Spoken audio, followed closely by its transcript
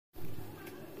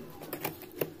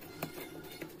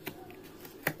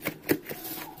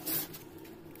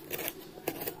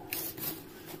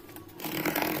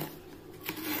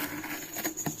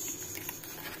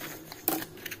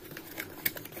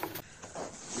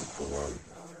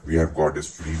we have got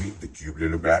this freebie, the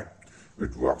cubelelo bag.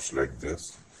 It works like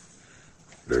this.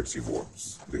 Let's see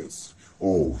what's this.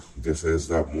 Oh, this is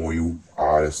the MOU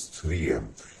RS3M,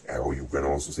 or you can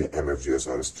also say MFJS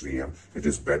RS3M. It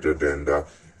is better than the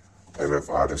MF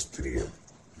RS3M.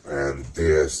 And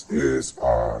this is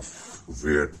our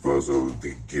weird puzzle,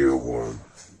 the gear one.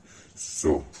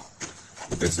 So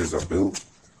this is a build.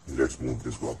 Let's move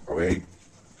this one away.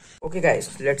 Okay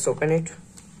guys, let's open it.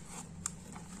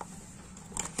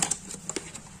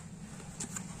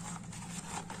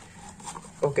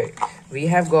 Okay, we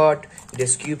have got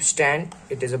this cube stand.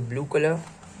 It is a blue color.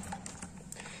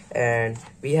 And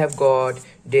we have got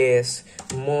this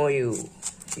MOU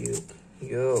cube.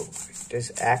 Yo, it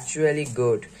is actually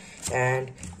good.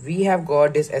 And we have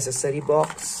got this accessory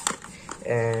box.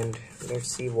 And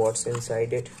let's see what's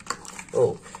inside it.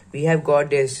 Oh, we have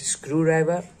got this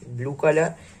screwdriver, blue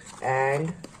color.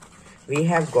 And we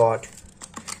have got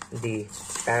the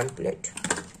pamphlet.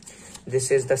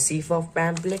 This is the CFOF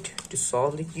pamphlet to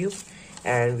solve the cube.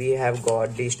 And we have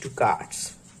got these two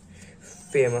cards,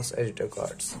 famous editor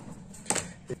cards.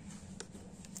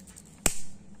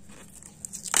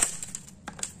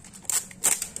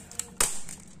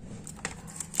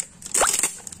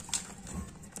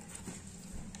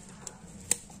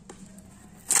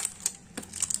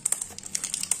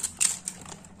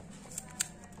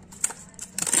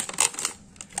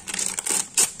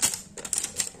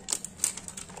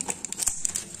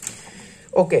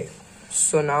 Okay,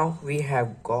 so now we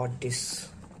have got this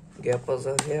gear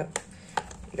puzzle here.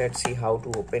 Let's see how to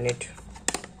open it.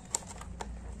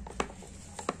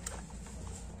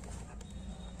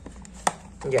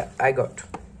 Yeah, I got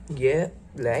gear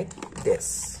like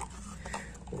this.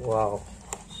 Wow,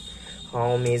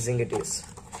 how amazing it is.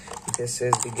 This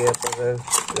is the gear puzzle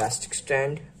plastic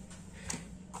stand,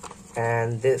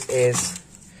 and this is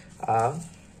a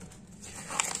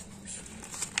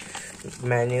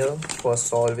manual for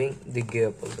solving the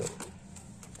gear puzzle.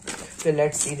 So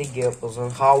let's see the gear puzzle,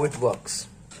 how it works.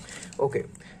 Okay,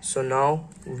 so now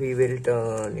we will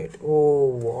turn it. Oh,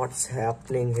 what's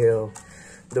happening here?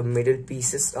 The middle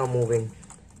pieces are moving.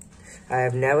 I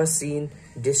have never seen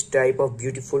this type of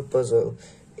beautiful puzzle.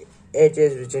 It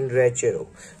is written retro,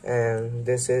 and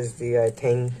this is the, I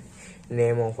think,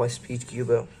 name of a speed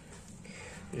cuber.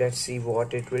 Let's see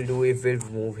what it will do if it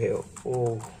will move here.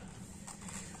 Oh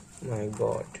my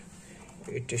god,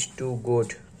 it is too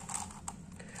good.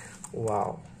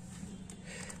 Wow,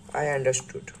 I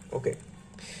understood. Okay,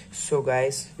 so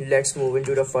guys, let's move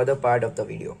into the further part of the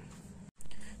video.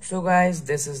 So guys,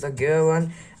 this is the gear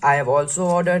one. I have also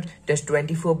ordered this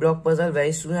 24 block puzzle.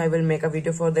 Very soon I will make a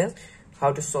video for this,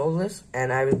 how to solve this,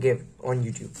 and I will give on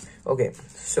YouTube. Okay,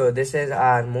 so this is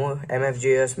our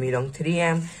MFJS MEILONG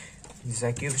 3M. This is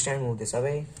a cube stand. Move this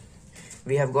away.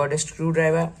 We have got a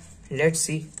screwdriver. Let's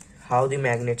see how the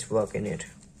magnets work in it.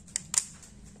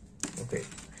 Okay,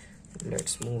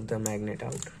 let's move the magnet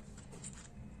out.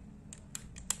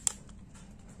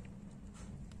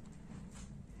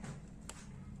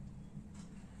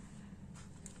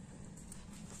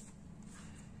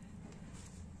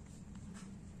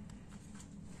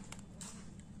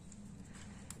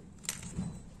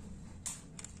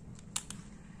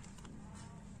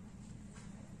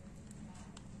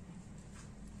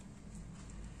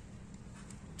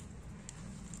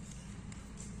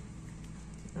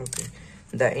 Okay,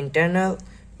 the internal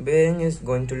bearing is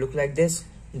going to look like this.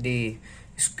 The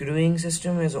screwing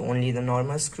system is only the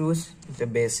normal screws, the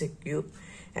basic cube,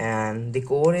 and the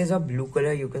core is a blue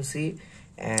color, you can see.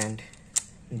 And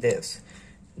these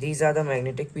are the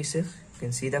magnetic pieces. You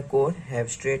can see the core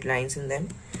have straight lines in them,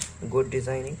 good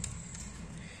designing,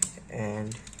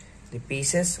 and the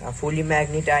pieces are fully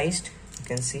magnetized. You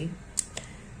can see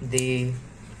the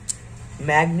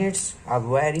magnets are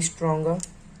very stronger.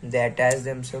 They attach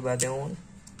themselves by their own.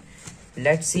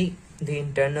 Let's see the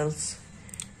internals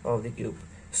of the cube.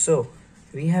 So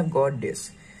we have got this.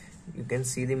 You can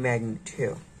see the magnet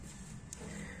here.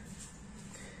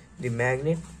 The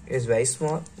magnet is very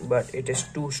small, but it is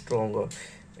too stronger.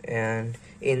 And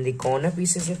in the corner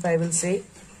pieces, if I will say,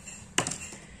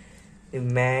 the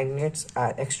magnets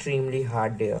are extremely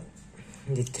hard there.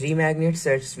 The 3 magnet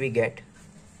sets we get,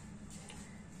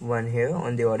 one here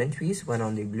on the orange piece, one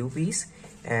on the blue piece,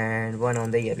 and one on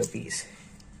the yellow piece.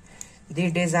 The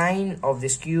design of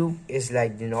this cube is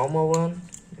like the normal one.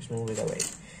 Let's move it away.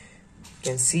 You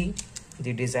can see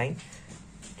the design.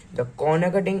 The corner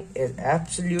cutting is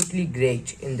absolutely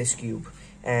great in this cube,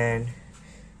 and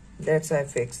let's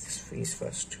fix this piece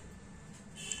first.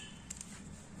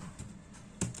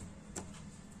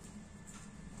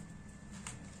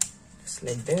 Just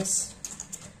like this.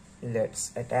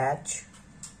 Let's attach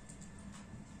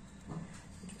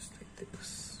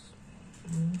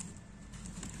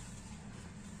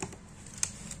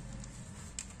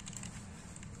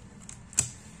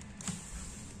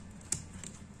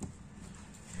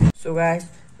So guys,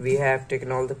 we have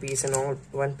taken all the piece in all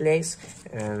one place,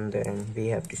 and then we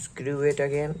have to screw it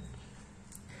again.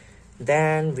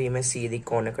 Then we may see the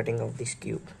corner cutting of this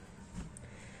cube.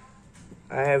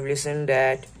 I have listened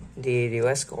that the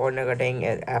reverse corner cutting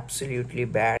is absolutely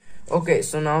bad. Okay,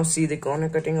 so now see the corner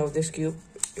cutting of this cube.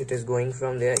 It is going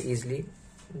from there easily,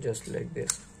 just like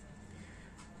this.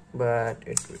 But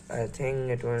I think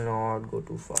it will not go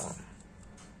too far.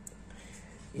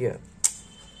 Yeah.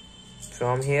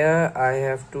 From here, I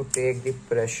have to take the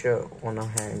pressure on our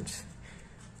hands.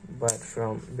 But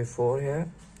from before here,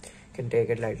 can take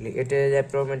it lightly. It is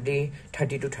approximately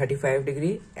 30 to 35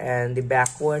 degree, and the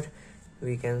backward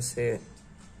we can say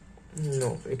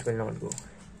no, it will not go.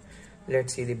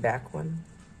 Let's see the back one.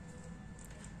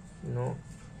 No,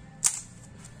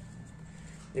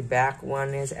 the back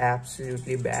one is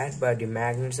absolutely bad, but the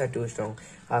magnets are too strong.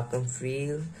 I can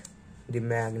feel the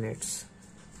magnets.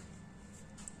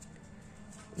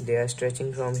 They are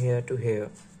stretching from here to here.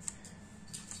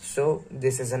 So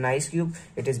this is a nice cube.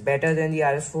 It is better than the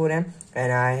RS4M,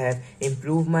 and I have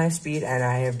improved my speed, and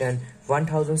I have done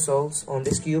 1000 solves on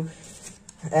this cube.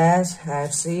 As I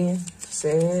have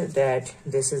say that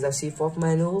this is a CFOP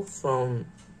manual from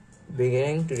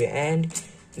beginning to the end.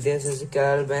 This is the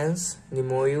Carl Benz, the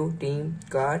Moyu team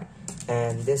card,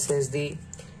 and this is the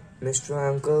Mr.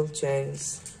 Uncle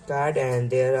Chang's card, and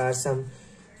there are some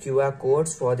QR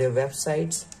codes for their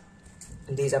websites.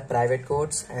 These are private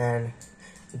codes, and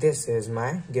this is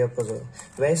my gear puzzle.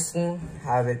 Very soon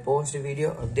I will post a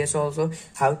video of this also,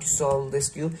 how to solve this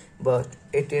cube, but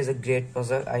it is a great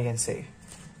puzzle, I can say.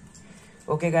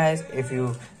 Okay guys, if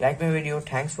you like my video,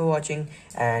 thanks for watching,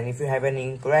 and if you have any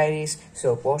inquiries,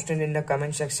 so post it in the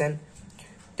comment section.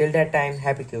 Till that time,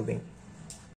 happy cubing.